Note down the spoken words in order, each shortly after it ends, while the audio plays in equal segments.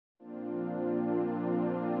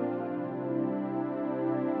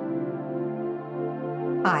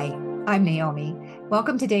Hi, I'm Naomi.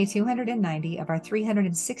 Welcome to day 290 of our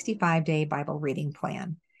 365-day Bible reading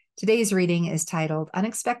plan. Today's reading is titled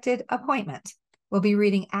Unexpected Appointment. We'll be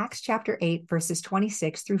reading Acts chapter 8, verses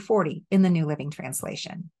 26 through 40 in the New Living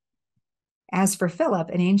Translation. As for Philip,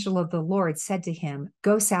 an angel of the Lord said to him,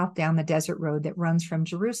 "Go south down the desert road that runs from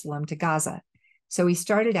Jerusalem to Gaza." So he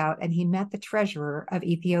started out and he met the treasurer of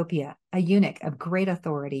Ethiopia, a eunuch of great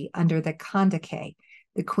authority under the Kandake,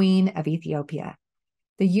 the queen of Ethiopia.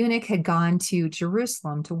 The eunuch had gone to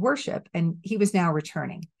Jerusalem to worship, and he was now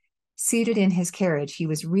returning. Seated in his carriage, he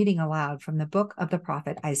was reading aloud from the book of the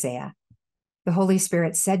prophet Isaiah. The Holy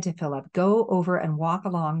Spirit said to Philip, "Go over and walk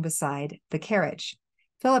along beside the carriage."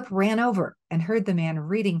 Philip ran over and heard the man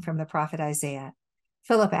reading from the prophet Isaiah.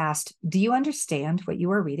 Philip asked, "Do you understand what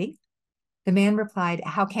you are reading?" The man replied,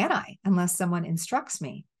 "How can I, unless someone instructs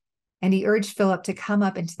me?" And he urged Philip to come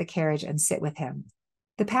up into the carriage and sit with him.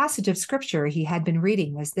 The passage of scripture he had been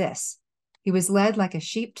reading was this: "He was led like a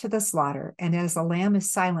sheep to the slaughter, and as a lamb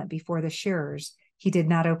is silent before the shearers, he did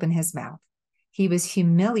not open his mouth. He was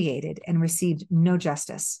humiliated and received no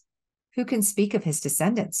justice. Who can speak of his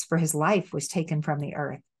descendants? For his life was taken from the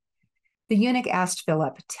earth." The eunuch asked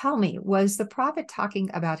Philip, "Tell me, was the prophet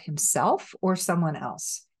talking about himself or someone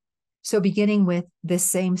else?" So beginning with this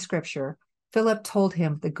same scripture, Philip told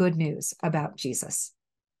him the good news about Jesus.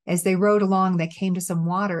 As they rode along, they came to some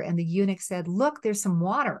water, and the eunuch said, "Look, there's some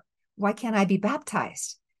water. Why can't I be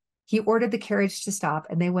baptized?" He ordered the carriage to stop,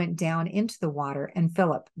 and they went down into the water, and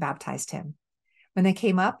Philip baptized him. When they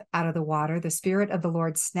came up out of the water, the Spirit of the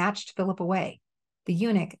Lord snatched Philip away. The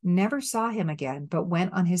eunuch never saw him again, but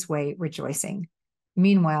went on his way rejoicing.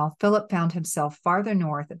 Meanwhile, Philip found himself farther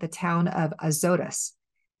north at the town of Azotus.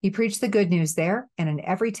 He preached the good news there and in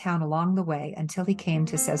every town along the way until he came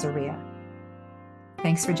to Caesarea.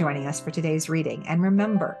 Thanks for joining us for today's reading. And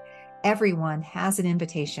remember, everyone has an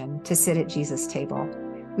invitation to sit at Jesus' table.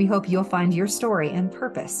 We hope you'll find your story and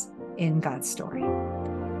purpose in God's story.